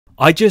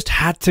I just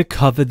had to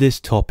cover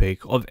this topic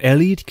of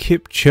Eliud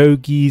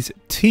Kipchoge's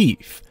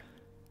teeth.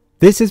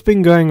 This has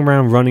been going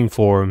around running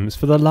forums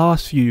for the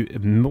last few,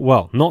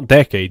 well, not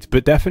decades,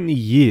 but definitely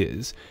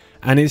years,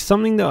 and it's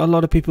something that a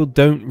lot of people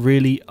don't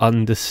really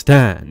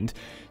understand.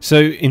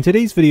 So in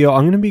today's video,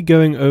 I'm going to be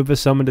going over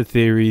some of the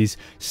theories,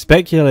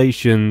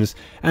 speculations,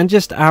 and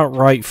just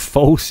outright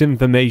false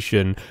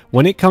information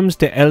when it comes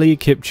to Eliud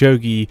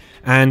Kipchoge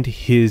and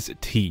his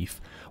teeth.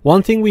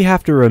 One thing we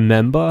have to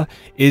remember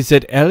is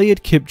that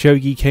Eliud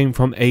Kipchoge came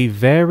from a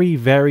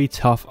very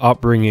tough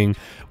upbringing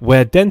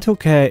where dental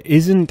care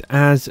isn't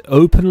as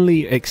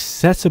openly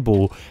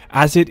accessible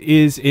as it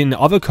is in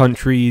other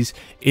countries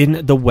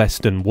in the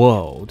Western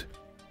world.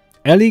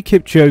 Eliud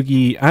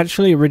Kipchoge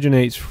actually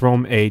originates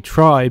from a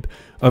tribe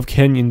of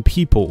Kenyan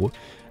people.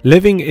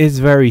 Living is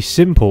very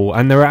simple,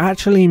 and there are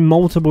actually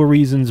multiple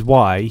reasons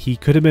why he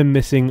could have been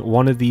missing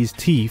one of these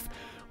teeth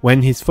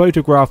when his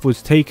photograph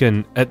was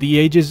taken at the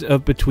ages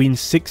of between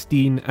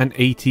 16 and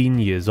 18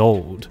 years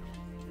old.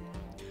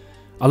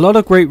 A lot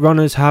of great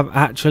runners have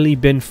actually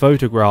been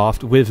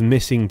photographed with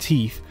missing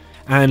teeth,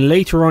 and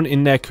later on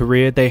in their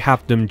career they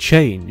have them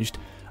changed.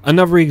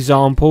 Another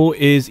example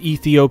is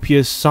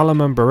Ethiopia's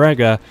Solomon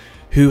Barega,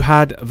 who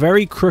had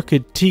very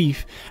crooked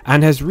teeth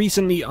and has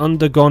recently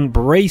undergone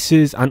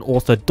braces and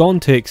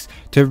orthodontics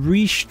to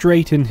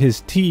re-straighten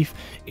his teeth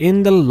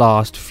in the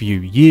last few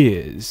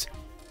years.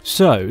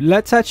 So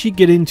let's actually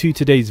get into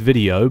today's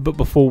video, but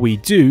before we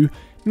do,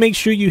 make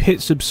sure you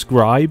hit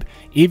subscribe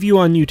if you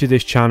are new to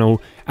this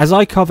channel, as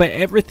I cover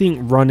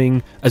everything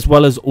running as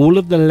well as all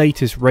of the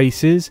latest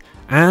races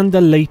and the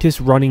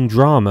latest running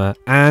drama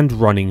and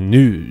running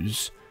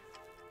news.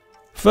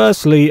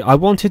 Firstly, I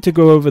wanted to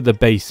go over the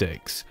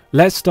basics.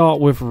 Let's start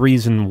with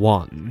reason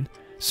 1.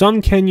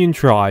 Some Kenyan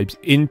tribes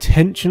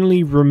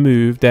intentionally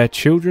remove their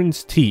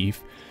children's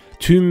teeth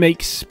to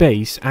make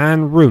space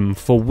and room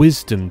for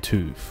wisdom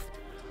tooth.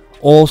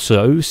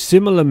 Also,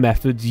 similar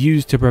methods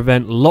used to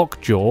prevent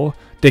lockjaw,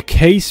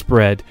 decay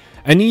spread,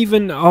 and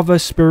even other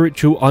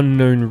spiritual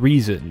unknown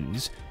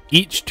reasons.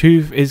 Each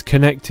tooth is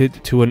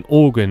connected to an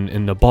organ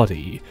in the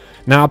body.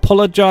 Now,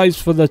 apologize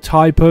for the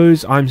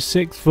typos. I'm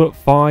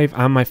 6'5"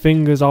 and my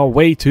fingers are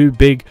way too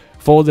big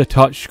for the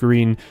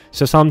touchscreen,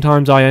 so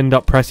sometimes I end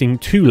up pressing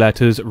 2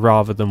 letters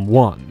rather than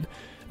 1.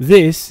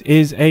 This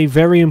is a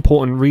very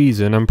important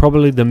reason, and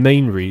probably the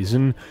main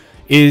reason,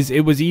 is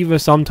it was either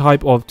some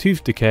type of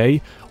tooth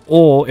decay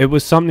or it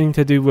was something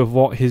to do with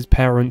what his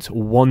parents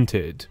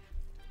wanted.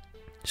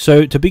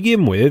 So to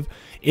begin with,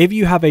 if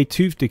you have a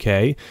tooth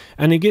decay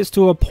and it gets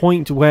to a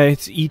point where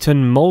it's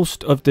eaten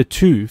most of the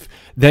tooth,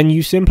 then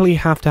you simply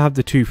have to have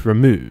the tooth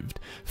removed.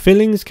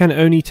 Fillings can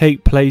only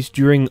take place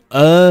during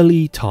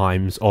early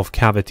times of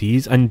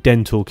cavities and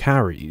dental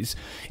caries.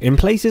 In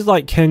places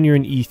like Kenya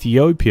and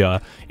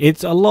Ethiopia,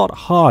 it's a lot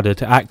harder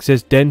to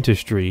access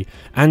dentistry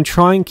and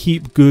try and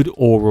keep good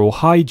oral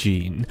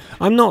hygiene.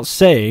 I'm not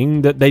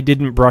saying that they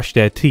didn't brush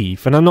their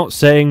teeth, and I'm not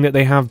saying that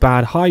they have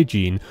bad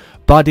hygiene,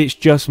 but it's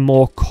just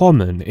more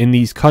common in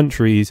these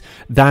countries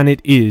than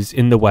it is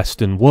in the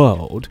Western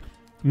world.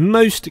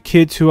 Most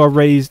kids who are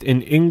raised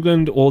in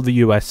England or the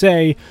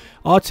USA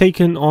are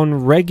taken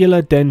on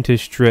regular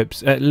dentist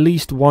trips at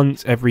least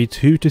once every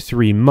 2 to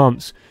 3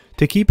 months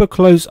to keep a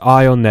close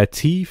eye on their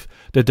teeth,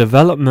 the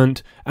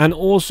development, and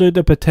also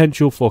the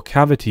potential for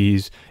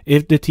cavities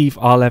if the teeth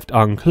are left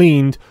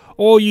uncleaned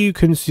or you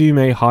consume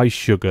a high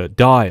sugar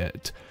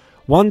diet.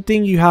 One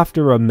thing you have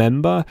to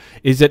remember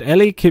is that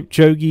Eliud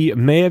Kipchoge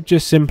may have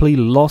just simply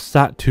lost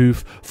that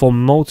tooth for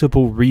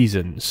multiple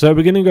reasons. So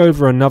we're going to go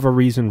over another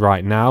reason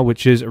right now,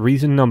 which is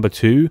reason number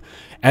 2.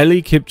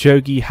 Eliud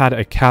Kipchoge had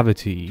a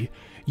cavity.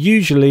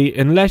 Usually,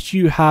 unless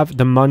you have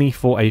the money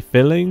for a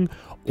filling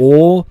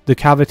or the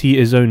cavity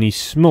is only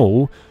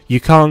small,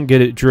 you can't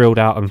get it drilled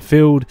out and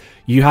filled.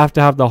 You have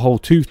to have the whole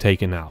tooth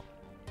taken out.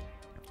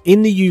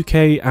 In the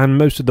UK and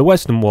most of the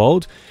Western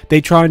world,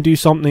 they try and do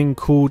something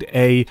called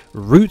a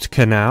root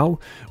canal,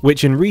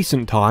 which in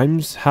recent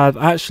times have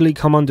actually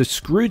come under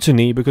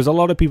scrutiny because a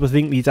lot of people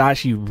think these are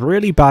actually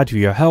really bad for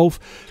your health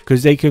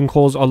because they can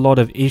cause a lot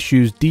of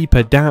issues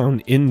deeper down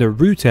in the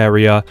root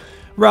area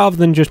rather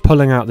than just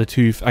pulling out the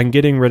tooth and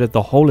getting rid of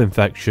the whole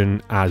infection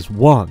as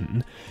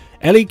one.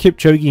 Eliud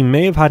Kipchoge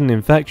may have had an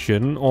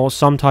infection or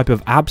some type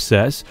of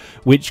abscess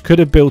which could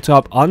have built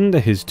up under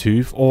his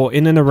tooth or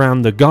in and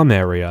around the gum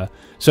area.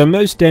 So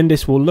most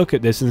dentists will look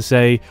at this and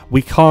say,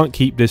 we can't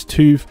keep this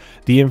tooth,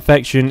 the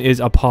infection is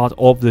a part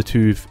of the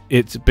tooth,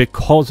 it's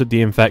because of the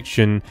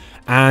infection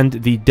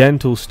and the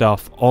dental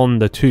stuff on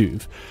the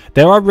tooth.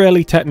 There are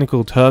really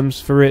technical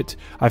terms for it.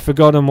 I've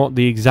forgotten what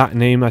the exact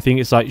name, I think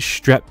it's like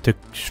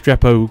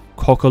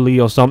streptococcally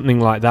or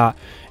something like that.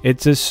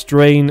 It's a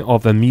strain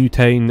of a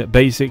mutane that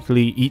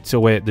basically eats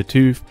away at the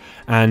tooth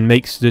and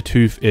makes the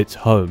tooth its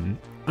home.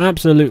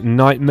 Absolute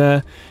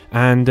nightmare,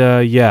 and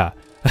yeah.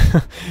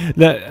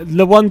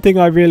 The one thing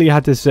I really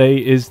had to say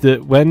is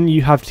that when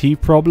you have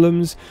teeth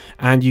problems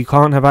and you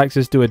can't have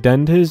access to a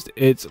dentist,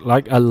 it's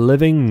like a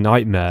living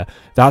nightmare.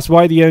 That's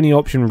why the only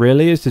option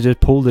really is to just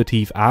pull the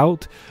teeth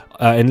out.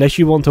 unless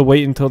you want to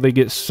wait until they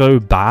get so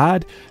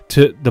bad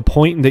to the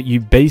point that you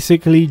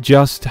basically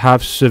just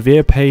have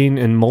severe pain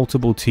in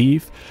multiple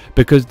teeth,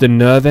 because the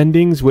nerve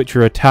endings which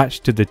are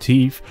attached to the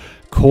teeth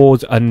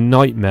cause a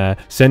nightmare,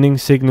 sending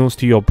signals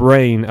to your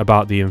brain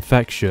about the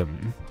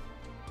infection.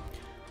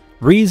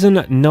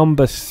 Reason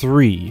number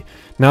 3.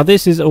 Now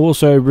this is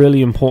also a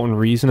really important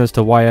reason as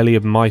to why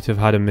Eliud might have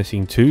had a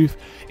missing tooth,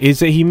 is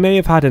that he may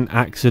have had an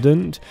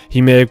accident,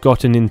 he may have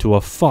gotten into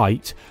a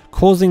fight,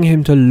 causing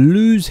him to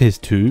lose his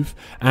tooth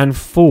and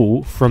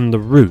fall from the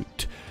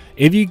root.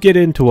 If you get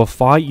into a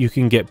fight, you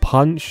can get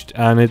punched,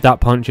 and if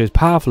that punch is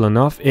powerful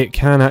enough, it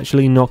can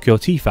actually knock your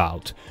teeth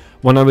out.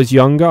 When I was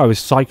younger, I was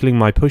cycling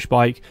my push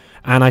bike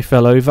and I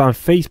fell over and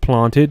face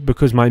planted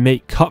because my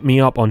mate cut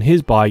me up on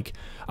his bike.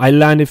 I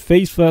landed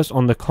face first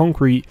on the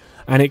concrete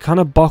and it kind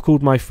of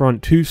buckled my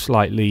front tooth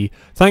slightly.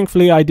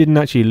 Thankfully, I didn't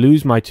actually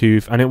lose my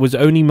tooth, and it was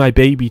only my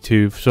baby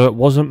tooth, so it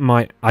wasn't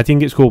my, I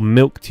think it's called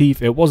milk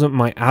teeth, it wasn't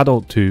my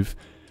adult tooth,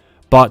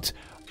 but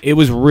it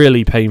was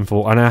really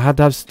painful and I had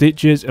to have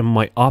stitches in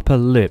my upper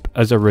lip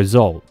as a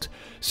result.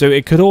 So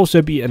it could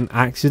also be an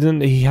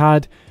accident that he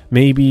had,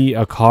 maybe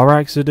a car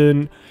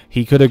accident.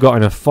 He could have got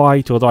in a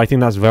fight, although I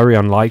think that's very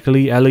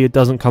unlikely. Eliud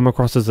doesn't come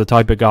across as the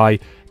type of guy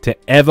to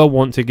ever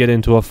want to get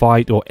into a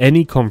fight or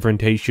any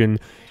confrontation.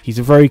 He's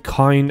a very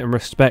kind and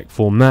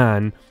respectful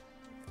man,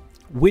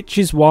 which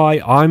is why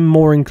I'm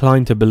more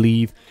inclined to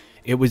believe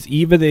it was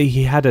either that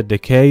he had a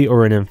decay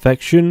or an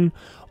infection,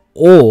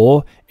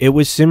 or it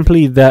was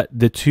simply that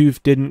the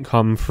tooth didn't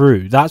come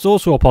through. That's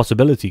also a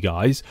possibility,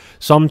 guys.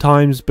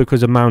 Sometimes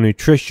because of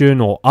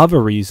malnutrition or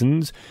other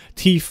reasons,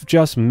 teeth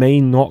just may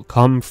not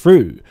come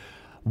through.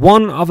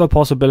 One other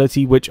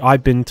possibility which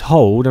I've been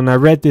told, and I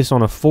read this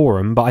on a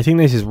forum, but I think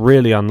this is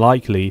really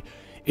unlikely,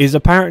 is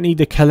apparently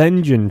the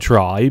Kalenjin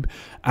tribe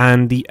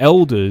and the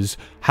elders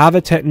have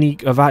a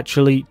technique of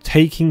actually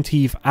taking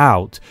teeth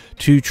out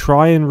to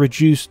try and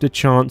reduce the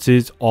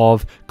chances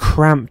of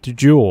cramped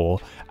jaw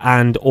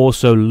and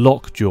also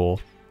lockjaw.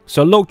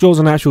 So lockjaw is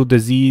an actual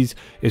disease.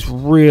 It's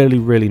really,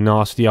 really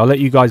nasty. I'll let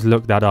you guys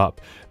look that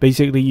up.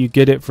 Basically, you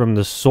get it from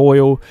the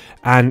soil,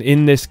 and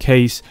in this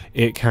case,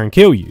 it can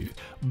kill you.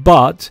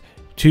 But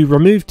to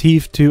remove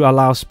teeth to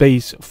allow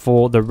space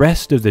for the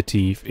rest of the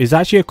teeth is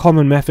actually a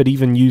common method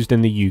even used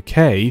in the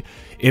UK.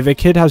 If a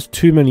kid has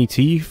too many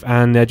teeth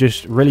and they're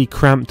just really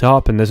cramped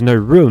up and there's no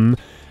room,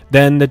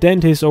 then the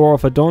dentist or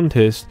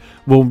orthodontist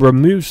will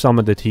remove some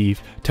of the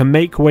teeth to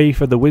make way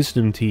for the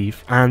wisdom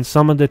teeth and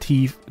some of the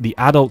teeth, the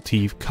adult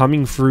teeth,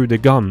 coming through the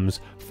gums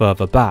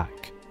further back.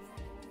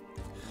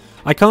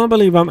 I can't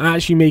believe I'm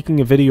actually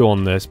making a video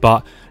on this,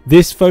 but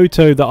this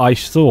photo that I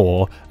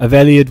saw of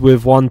Eliud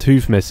with one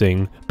tooth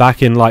missing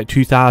back in like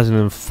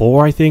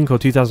 2004, I think, or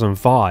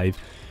 2005,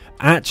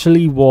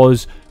 actually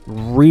was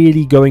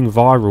really going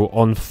viral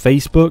on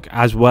Facebook,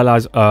 as well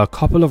as a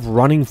couple of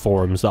running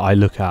forums that I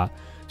look at.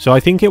 So I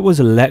think it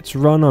was Let's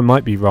Run, I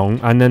might be wrong,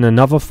 and then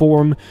another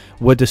forum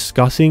were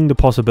discussing the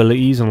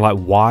possibilities and like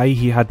why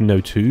he had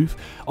no tooth.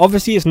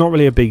 Obviously it's not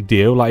really a big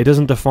deal, like it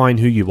doesn't define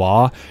who you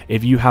are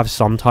if you have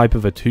some type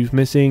of a tooth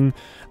missing.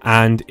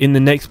 And in the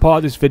next part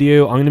of this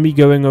video, I'm going to be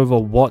going over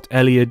what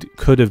Eliud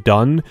could have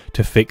done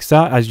to fix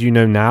that. As you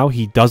know now,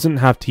 he doesn't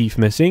have teeth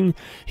missing.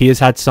 He has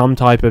had some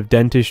type of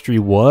dentistry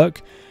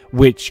work,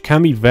 which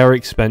can be very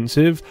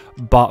expensive,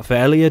 but for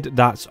Eliud,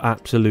 that's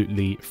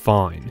absolutely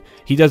fine.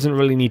 He doesn't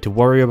really need to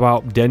worry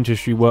about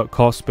dentistry work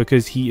costs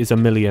because he is a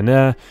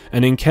millionaire,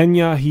 and in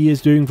Kenya, he is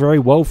doing very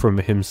well for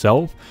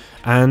himself,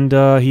 and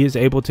he is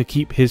able to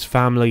keep his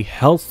family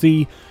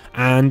healthy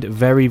and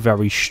very,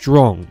 very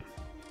strong.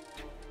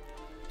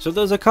 So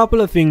there's a couple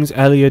of things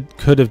Eliud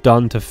could have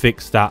done to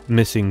fix that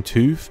missing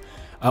tooth.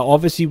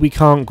 Obviously we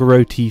can't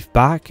grow teeth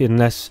back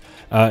unless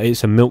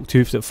it's a milk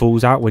tooth that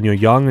falls out when you're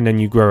young and then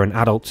you grow an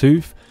adult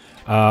tooth.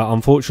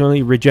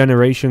 Unfortunately,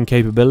 regeneration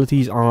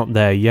capabilities aren't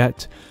there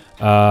yet.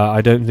 I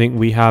don't think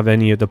we have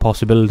any of the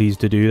possibilities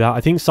to do that.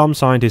 I think some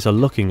scientists are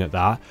looking at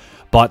that,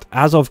 but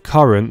as of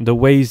current, the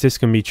ways this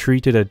can be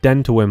treated are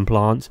dental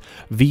implants,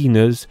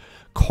 veneers,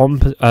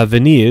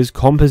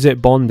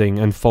 composite bonding,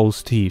 and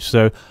false teeth.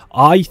 So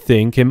I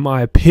think, in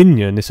my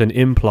opinion, it's an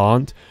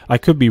implant. I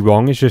could be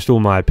wrong, it's just all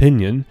my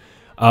opinion.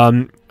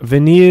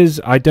 Veneers,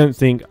 I don't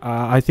think,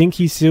 I think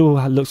he still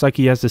looks like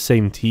he has the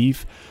same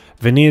teeth.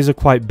 Veneers are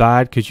quite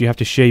bad because you have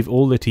to shave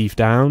all the teeth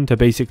down to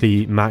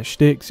basically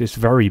matchsticks. It's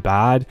very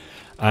bad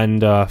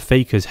and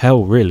fake as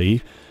hell,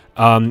 really.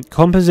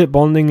 Composite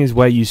bonding is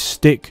where you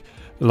stick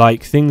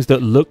like things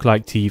that look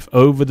like teeth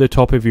over the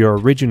top of your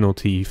original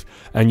teeth,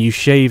 and you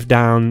shave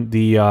down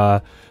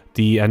the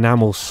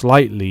enamel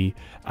slightly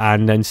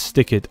and then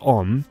stick it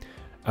on.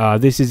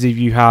 This is if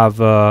you have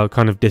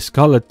kind of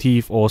discolored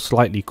teeth or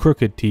slightly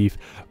crooked teeth,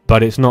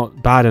 but it's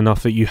not bad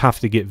enough that you have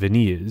to get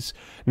veneers.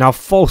 Now,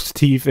 false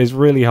teeth is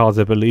really hard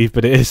to believe,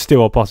 but it is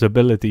still a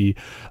possibility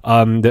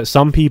that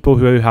some people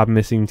who have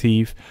missing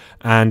teeth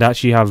and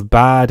actually have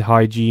bad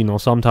hygiene or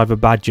some type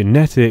of bad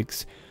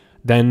genetics,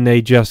 then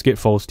they just get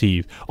false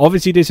teeth.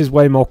 Obviously, this is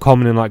way more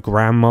common in like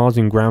grandmas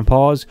and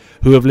grandpas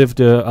who have lived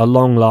a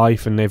long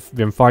life, and they've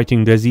been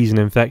fighting disease and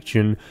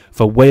infection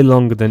for way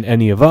longer than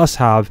any of us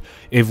have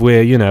if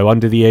we're, you know,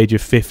 under the age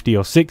of 50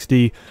 or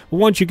 60. But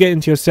once you get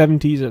into your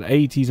 70s and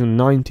 80s and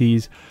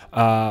 90s,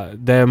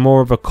 they're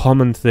more of a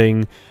common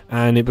thing,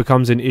 and it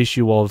becomes an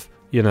issue of,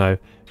 you know,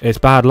 it's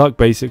bad luck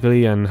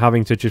basically, and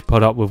having to just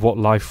put up with what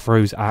life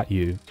throws at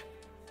you.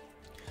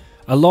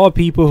 A lot of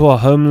people who are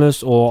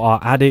homeless or are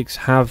addicts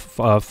have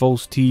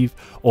false teeth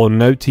or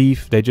no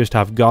teeth. They just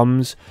have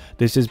gums.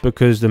 This is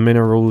because the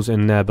minerals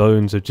in their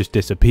bones have just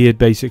disappeared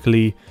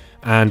basically.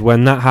 And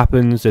when that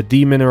happens, the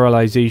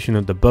demineralization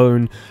of the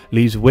bone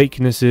leaves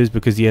weaknesses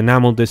because the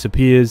enamel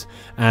disappears,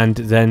 and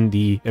then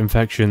the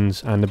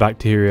infections and the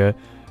bacteria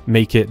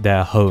make it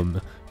their home,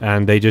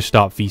 and they just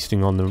start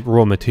feasting on the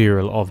raw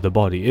material of the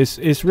body.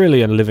 It's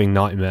really a living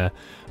nightmare.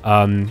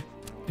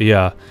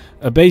 Yeah,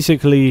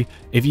 basically,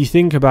 if you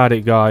think about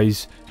it,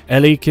 guys,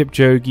 Eliud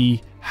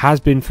Kipchoge has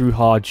been through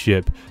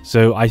hardship,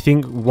 so I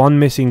think one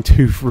missing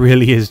tooth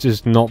really is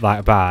just not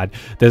that bad.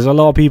 There's a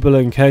lot of people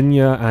in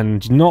Kenya,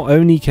 and not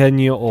only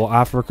Kenya or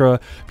Africa,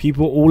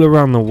 people all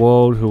around the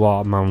world who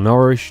are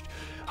malnourished,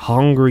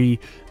 hungry,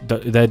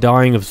 they're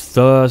dying of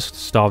thirst,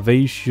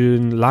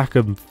 starvation, lack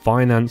of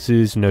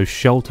finances, no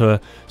shelter.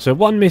 So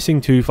one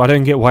missing tooth, I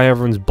don't get why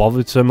everyone's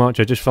bothered so much.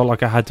 I just felt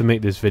like I had to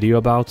make this video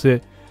about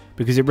it,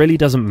 because it really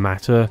doesn't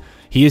matter.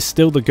 He is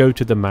still the GOAT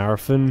of the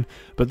marathon,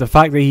 but the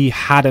fact that he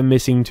had a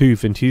missing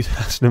tooth in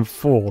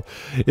 2004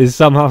 is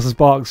somehow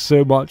sparked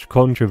so much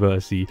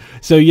controversy.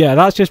 So yeah,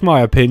 that's just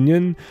my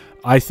opinion.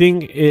 I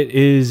think it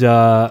is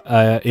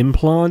an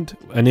implant,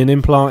 and an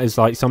implant is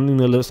like something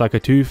that looks like a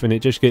tooth, and it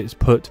just gets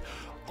put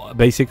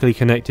basically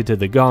connected to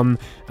the gum,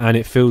 and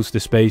it fills the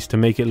space to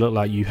make it look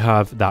like you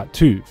have that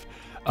tooth.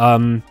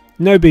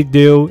 No big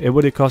deal. It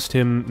would have cost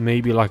him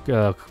maybe like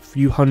a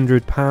few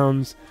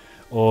 £100,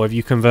 or if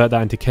you convert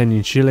that into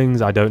Kenyan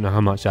shillings, I don't know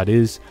how much that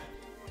is.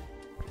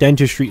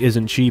 Dentistry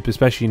isn't cheap,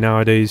 especially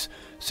nowadays,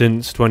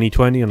 since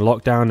 2020 and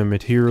lockdown and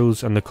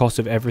materials, and the cost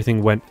of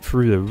everything went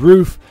through the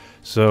roof.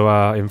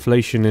 So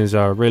inflation is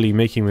really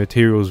making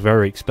materials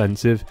very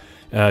expensive.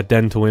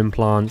 Dental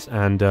implants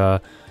and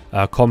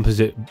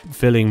composite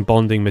filling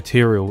bonding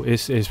material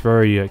is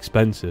very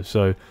expensive.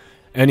 So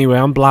anyway,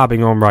 I'm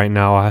blabbing on right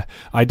now.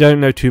 I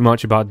don't know too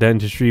much about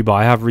dentistry, but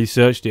I have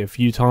researched it a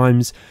few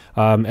times.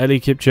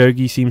 Eliud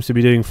Kipchoge seems to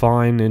be doing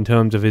fine in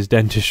terms of his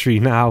dentistry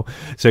now.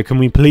 So can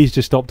we please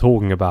just stop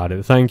talking about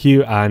it? Thank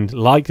you, and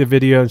like the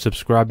video and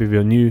subscribe if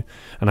you're new,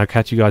 and I'll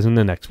catch you guys in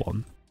the next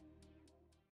one.